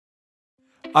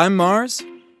I'm Mars.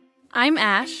 I'm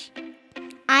Ash.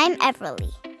 I'm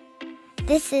Everly.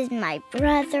 This is my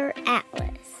brother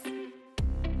Atlas.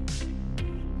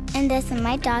 And this is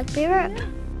my dog Beru.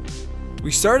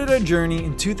 We started our journey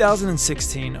in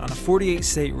 2016 on a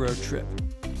 48-state road trip.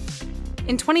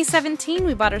 In 2017,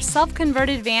 we bought our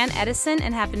self-converted van Edison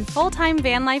and have been full-time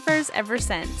van lifers ever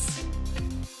since.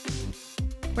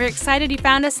 We're excited you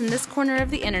found us in this corner of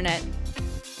the internet.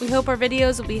 We hope our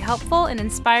videos will be helpful and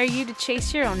inspire you to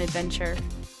chase your own adventure.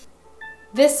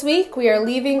 This week, we are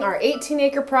leaving our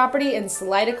 18-acre property in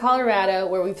Salida, Colorado,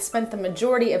 where we've spent the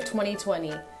majority of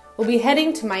 2020. We'll be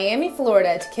heading to Miami,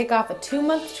 Florida to kick off a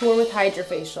 2-month tour with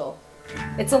Hydrafacial.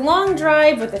 It's a long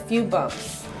drive with a few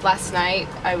bumps. Last night,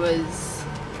 I was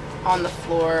on the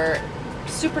floor,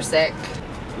 super sick.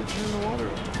 Turn the water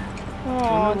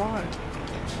Oh,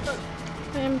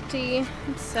 empty.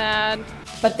 It's sad.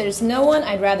 But there's no one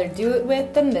I'd rather do it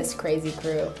with than this crazy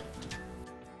crew.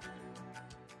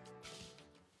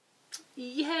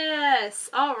 Yes!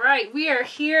 Alright, we are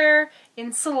here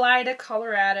in Salida,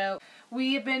 Colorado.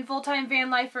 We have been full-time van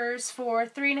lifers for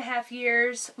 3.5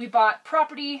 years. We bought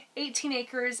property, 18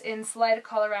 acres in Salida,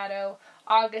 Colorado,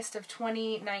 August of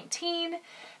 2019.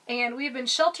 And we've been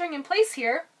sheltering in place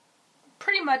here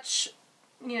pretty much,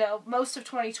 most of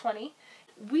 2020.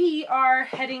 We are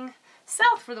heading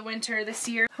south for the winter this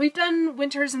year. We've done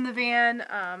winters in the van,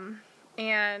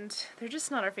 and they're just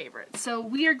not our favorite. So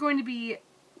we are going to be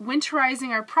winterizing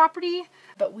our property,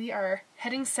 but we are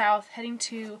heading south, heading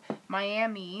to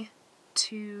Miami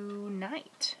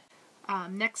tonight.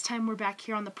 Next time we're back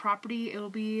here on the property, it'll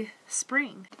be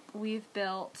spring. We've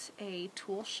built a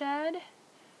tool shed.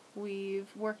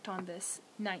 We've worked on this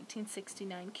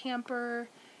 1969 camper,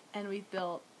 and we've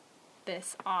built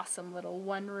this awesome little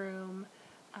one-room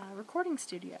recording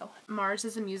studio. Mars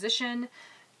is a musician,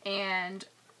 and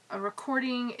a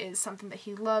recording is something that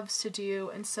he loves to do,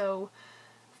 and so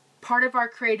part of our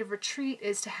creative retreat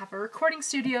is to have a recording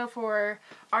studio for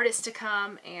artists to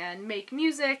come and make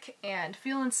music and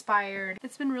feel inspired.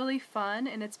 It's been really fun,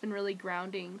 and it's been really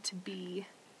grounding to be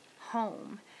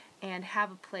home and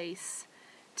have a place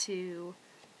to,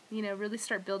 really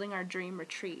start building our dream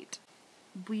retreat.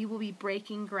 We will be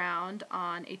breaking ground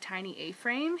on a tiny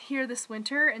A-frame here this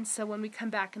winter, and so when we come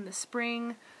back in the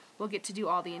spring, we'll get to do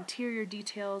all the interior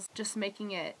details, just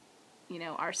making it,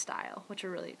 our style, which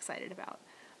we're really excited about.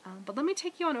 But let me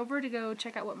take you on over to go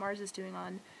check out what Mars is doing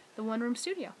on the one-room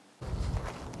studio.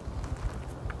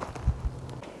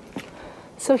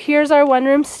 So here's our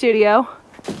one-room studio.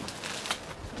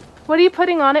 What are you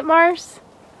putting on it, Mars?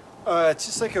 It's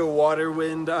just like a water,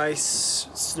 wind, ice,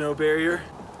 snow barrier.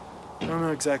 I don't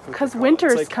know exactly. Because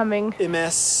winter's like coming.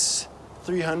 MS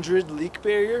 300 leak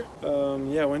barrier.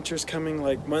 Yeah, winter's coming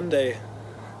like Monday.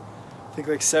 I think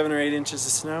like 7 or 8 inches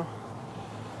of snow.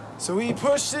 So we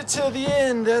pushed it to the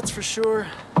end, that's for sure.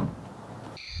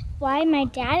 Why my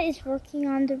dad is working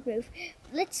on the roof.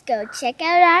 Let's go check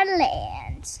out our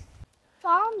land.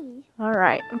 Follow me. All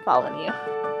right, I'm following you.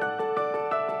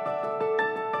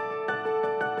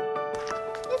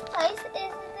 This place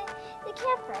is the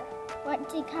camper. Want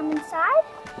to come inside?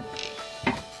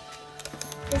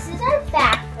 This is our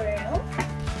bathroom.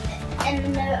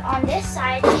 And on this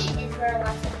side is where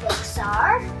lots of books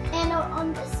are. And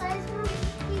on this side is where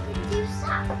we can do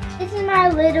stuff. This is my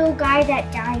little guy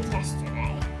that died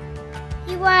yesterday.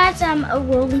 He was a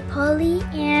roly-poly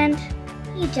and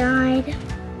he died.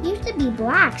 He used to be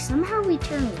black. Somehow he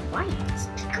turned white.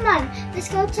 Come on, let's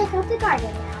go check out the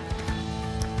garden now.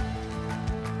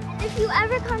 If you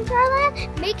ever come to our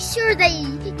land, make sure that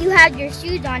you have your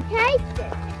shoes on, okay?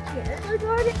 Here's the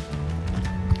garden.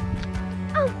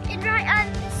 Oh, and right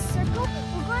on this circle,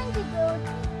 we're going to build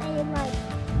a little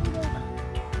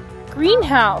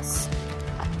Greenhouse.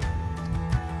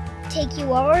 Take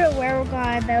you over to where we're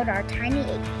going to build our tiny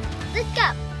acre. Let's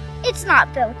go. It's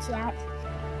not built yet.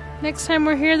 Next time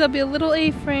we're here, there'll be a little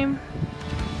A-frame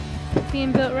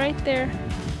being built right there.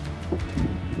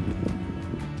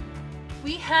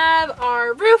 We have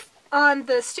our roof on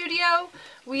the studio.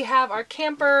 We have our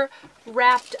camper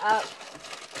wrapped up,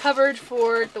 covered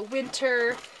for the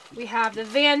winter. We have the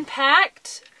van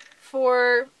packed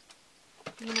for,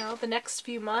 the next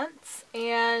few months.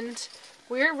 And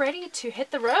we're ready to hit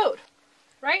the road.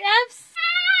 Right, Evs?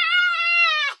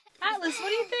 Atlas, what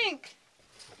do you think?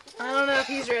 I don't know if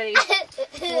he's ready.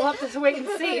 We'll have to wait and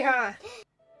see, huh?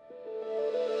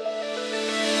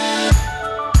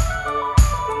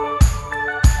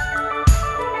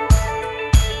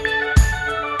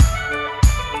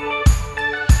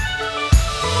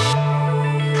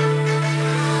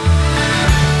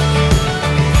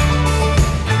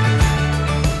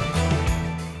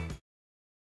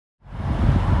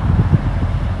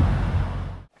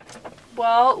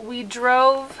 Well, we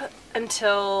drove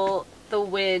until the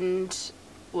wind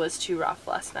was too rough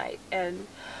last night and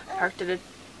parked at a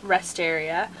rest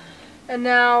area. And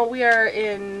now we are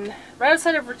right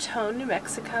outside of Raton, New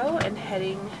Mexico, and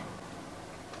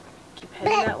keep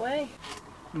heading that way.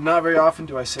 Not very often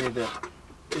do I say that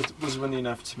it was windy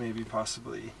enough to maybe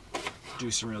possibly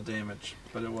do some real damage,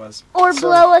 but it was. Or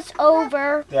blow us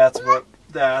over. That's what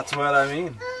I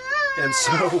mean. And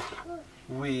so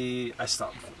I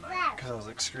stopped for the night because I was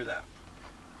like, screw that.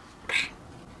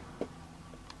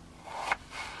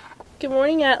 Good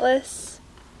morning, Atlas.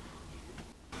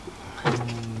 Hey,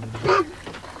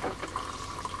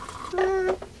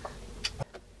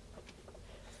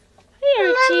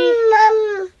 Archie.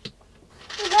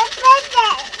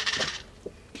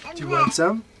 Do you want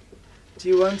some? Do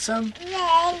you want some?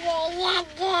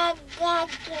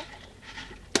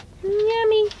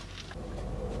 Yummy.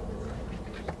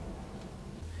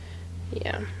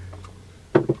 Yeah.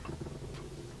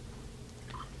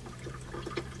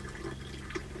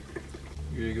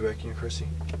 You ready to go back in your car seat?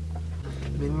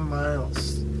 Many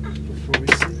miles before we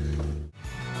see.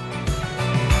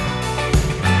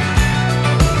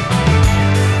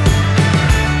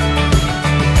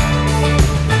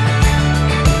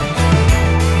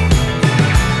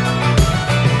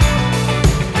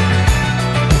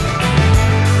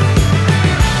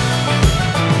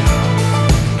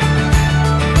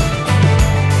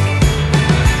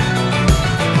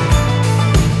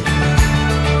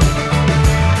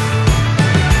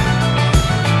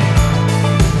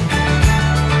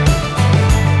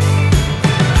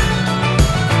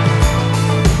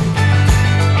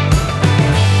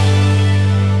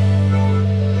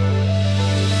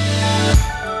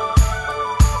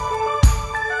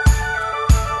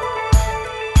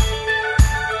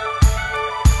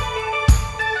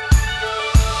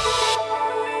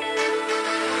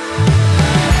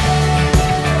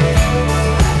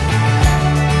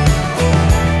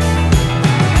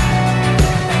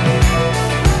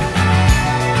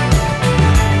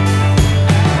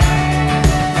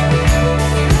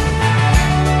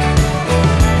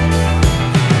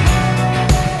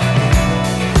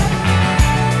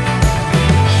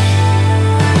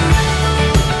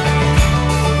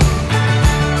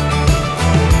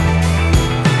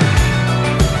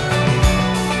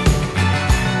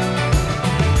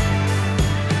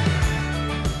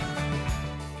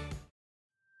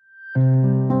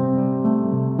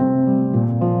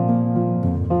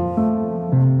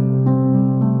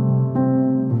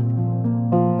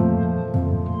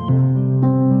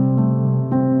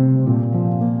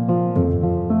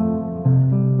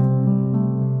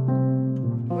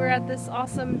 This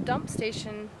awesome dump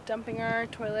station, dumping our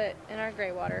toilet and our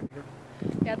gray water.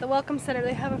 Yeah, at the Welcome Center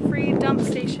they have a free dump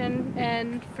station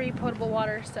and free potable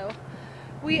water, so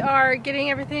we are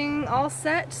getting everything all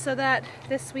set so that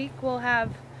this week we'll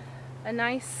have a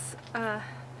nice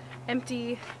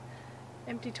empty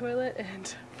toilet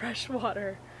and fresh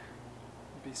water.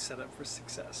 Be set up for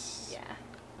success. Yeah.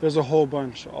 There's a whole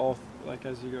bunch, all like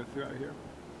as you go throughout here.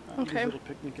 Okay. These little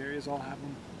picnic areas all have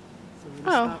them.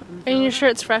 Oh, and you're sure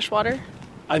it's fresh water?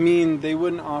 I mean, they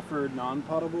wouldn't offer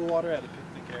non-potable water at a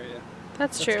picnic area.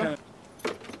 That's true. Kind of...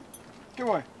 Good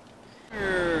boy.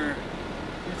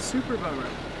 It's super bummer.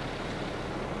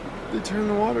 They turn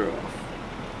the water off.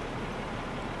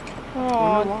 Oh. I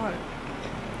don't know why.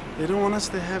 They don't want us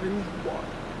to have any water.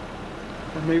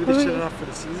 Or maybe they shut it off for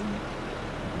the season?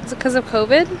 Is it because of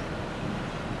COVID?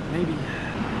 Maybe.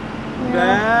 Yeah.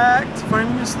 Back to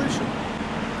finding a solution.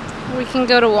 We can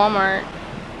go to Walmart.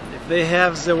 If they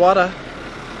have the water.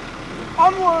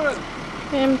 Onward!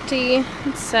 Empty.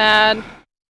 It's sad.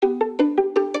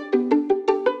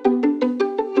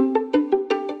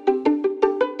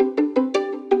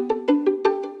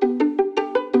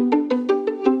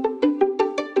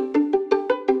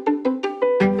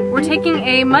 We're taking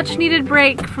a much needed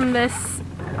break from this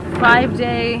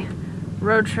 5-day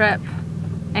road trip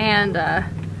and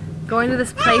going to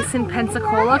this place in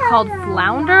Pensacola called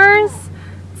Flounders.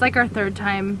 It's like our 3rd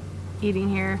time eating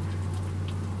here.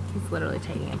 He's literally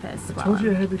taking a piss. I told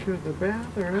you I had to go to the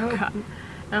bathroom.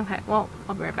 Okay, well,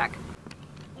 I'll be right back.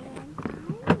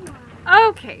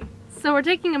 Okay, so we're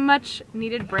taking a much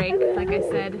needed break, like I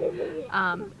said,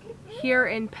 here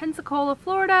in Pensacola,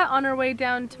 Florida, on our way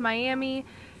down to Miami.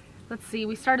 Let's see,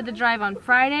 we started the drive on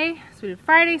Friday, so we did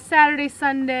Friday, Saturday,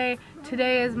 Sunday.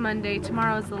 Today is Monday,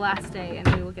 tomorrow is the last day, and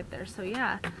we will get there. So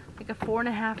yeah, like a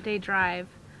 4.5-day drive.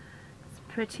 It's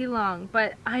pretty long,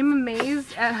 but I'm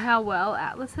amazed at how well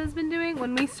Atlas has been doing.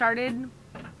 When we started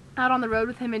out on the road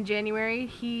with him in January,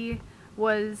 he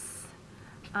was,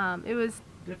 it was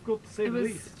difficult to say the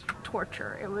least.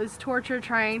 torture. It was torture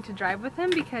trying to drive with him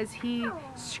because he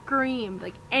screamed.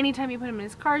 Like anytime you put him in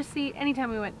his car seat,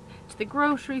 anytime we went to the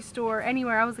grocery store,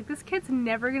 anywhere, I was like, this kid's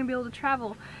never gonna be able to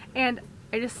travel. And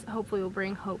I just hopefully will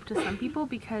bring hope to some people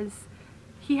because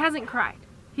he hasn't cried.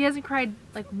 He hasn't cried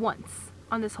like once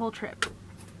on this whole trip.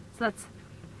 So that's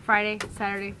Friday,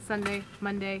 Saturday, Sunday,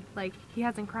 Monday. Like, he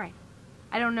hasn't cried.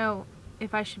 I don't know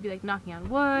if I should be like knocking on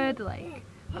wood, like,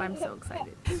 but I'm so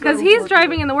excited. Because he's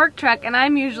driving in the work truck and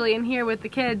I'm usually in here with the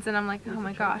kids and I'm like, oh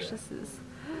my gosh, this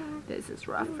is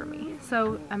rough for me.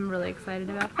 So I'm really excited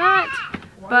about that.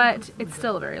 But it's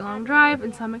still a very long drive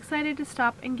and so I'm excited to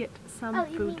stop and get some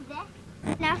food.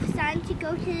 Now it's time to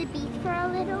go to the beach for a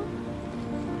little.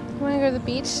 You want to go to the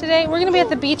beach today? We're going to be at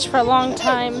the beach for a long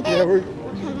time.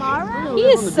 Tomorrow? He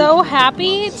is so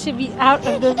happy to be out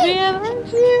of the van,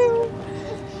 aren't you?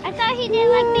 I thought he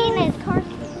didn't like being in his car.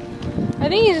 I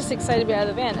think he's just excited to be out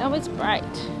of the van. Oh, it's bright.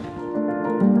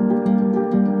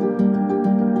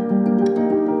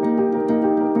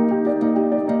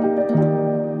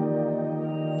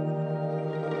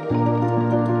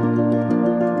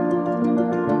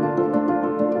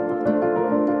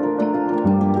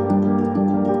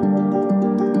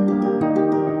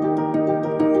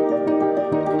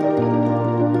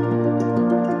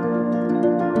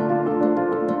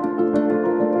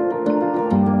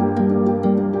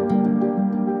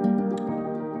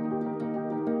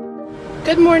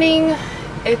 Good morning.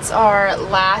 It's our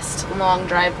last long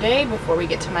drive day before we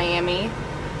get to Miami.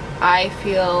 I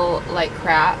feel like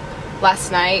crap.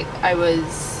 Last night I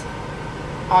was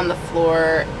on the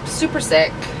floor super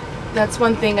sick. That's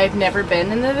one thing I've never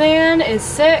been in the van is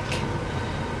sick.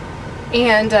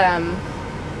 And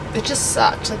it just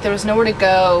sucked. Like there was nowhere to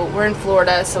go. We're in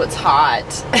Florida so it's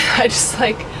hot. I just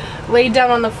like laid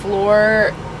down on the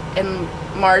floor and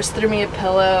Mars threw me a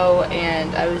pillow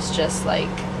and I was just like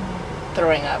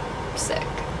throwing up sick.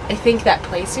 I think that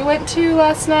place we went to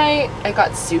last night, I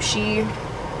got sushi.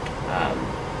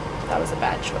 That was a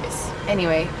bad choice.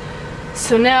 Anyway,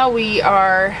 so now we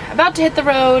are about to hit the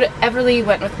road. Everly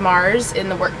went with Mars in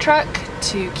the work truck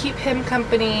to keep him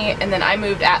company, and then I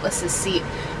moved Atlas's seat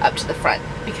up to the front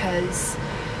because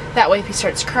that way if he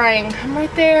starts crying, I'm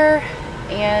right there,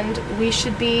 and we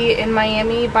should be in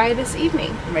Miami by this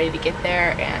evening. I'm ready to get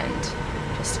there and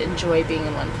just enjoy being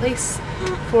in one place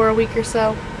for a week or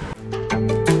so.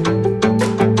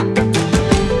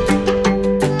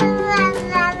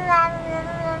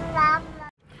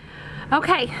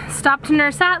 Okay, stopped to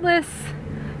nurse Atlas,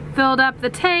 filled up the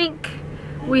tank.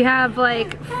 We have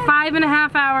like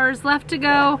 5.5 hours left to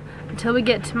go until we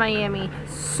get to Miami.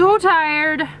 So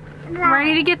tired,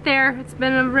 ready to get there. It's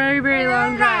been a very, very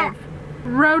long drive.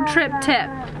 Road trip tip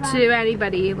to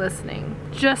anybody listening.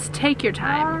 Just take your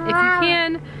time. If you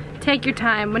can, take your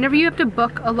time. Whenever you have to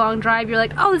book a long drive, you're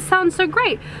like, oh, this sounds so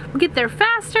great. We'll get there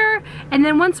faster, and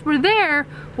then once we're there,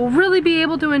 we'll really be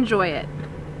able to enjoy it.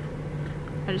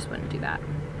 I just wouldn't do that.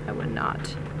 I would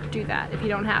not do that if you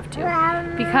don't have to.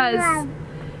 Because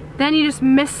then you just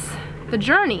miss the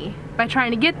journey by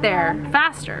trying to get there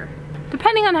faster.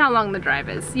 Depending on how long the drive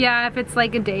is. Yeah, if it's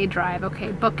like a day drive,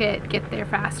 okay, book it, get there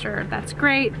faster. That's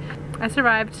great. I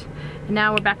survived. And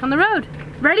now we're back on the road.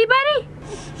 Ready, buddy?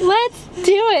 Let's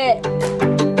do it.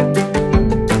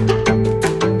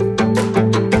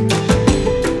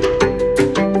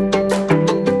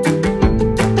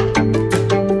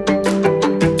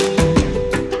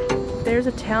 There's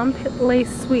a Town Place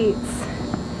Suites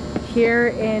here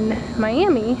in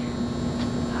Miami.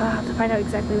 I'll have to find out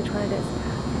exactly which one it is.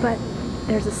 But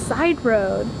there's a side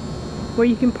road where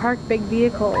you can park big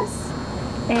vehicles,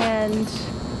 and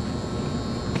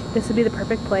this would be the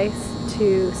perfect place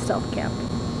to stealth camp.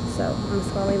 So I'm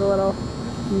just gonna leave a little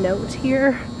note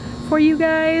here for you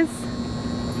guys.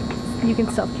 You can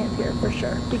stealth camp here for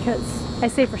sure, because I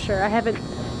say for sure, I haven't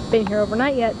been here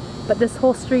overnight yet, but this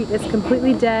whole street is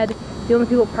completely dead. The only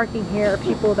people parking here are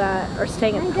people that are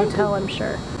staying at the hotel, I'm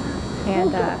sure.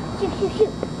 And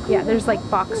yeah, there's like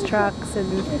box trucks and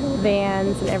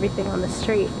vans and everything on the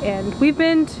street. And we've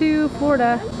been to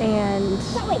Florida and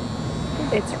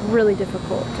it's really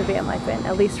difficult to van life in,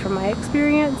 at least from my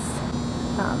experience.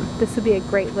 This would be a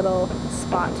great little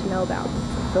spot to know about.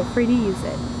 Feel free to use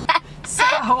it. So,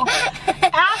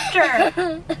 after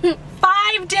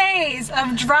 5 days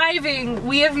of driving,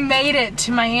 we have made it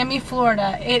to Miami,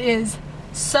 Florida. It is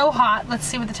so hot. Let's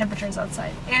see what the temperature is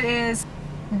outside. It is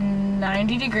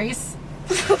 90 degrees.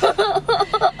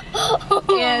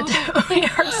 And we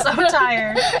are so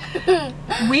tired.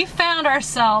 We found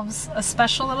ourselves a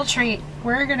special little treat.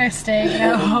 We're gonna stay in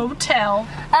a hotel.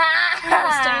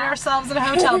 We're staying ourselves in a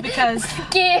hotel because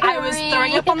I was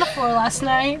throwing up on the floor last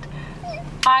night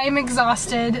I'm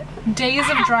exhausted. Days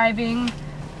of driving.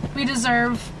 We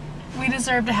deserve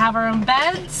to have our own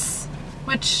beds,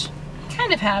 which we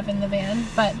kind of have in the van,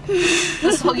 but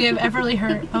this will give Everly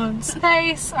her own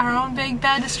space, our own big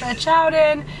bed to stretch out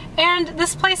in, and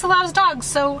this place allows dogs.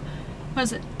 So, what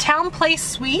is it? Town Place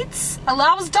Suites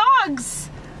allows dogs.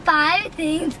 5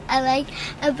 things I like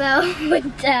about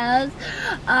hotels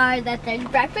are that there's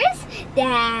breakfast,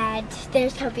 that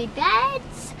there's comfy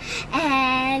beds,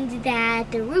 and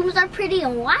that the rooms are pretty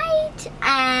and white,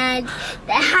 and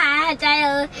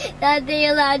that they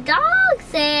allow dogs,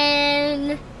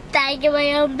 and that I get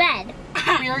my own bed.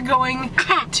 We are going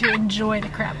to enjoy the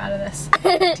crap out of this.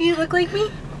 Do you look like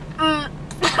me?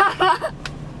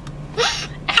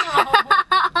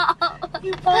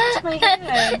 You bumped my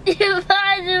head. You bumped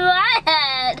my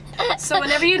head. So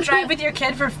whenever you drive with your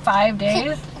kid for 5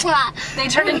 days, they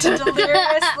turn into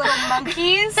delirious little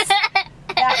monkeys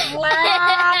that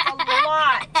laugh a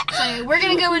lot. So we're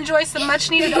gonna go enjoy some much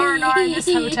needed R&R in this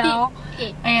hotel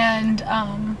and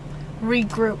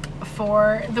regroup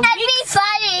for the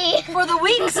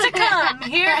weeks to come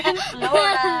here in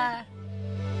Florida.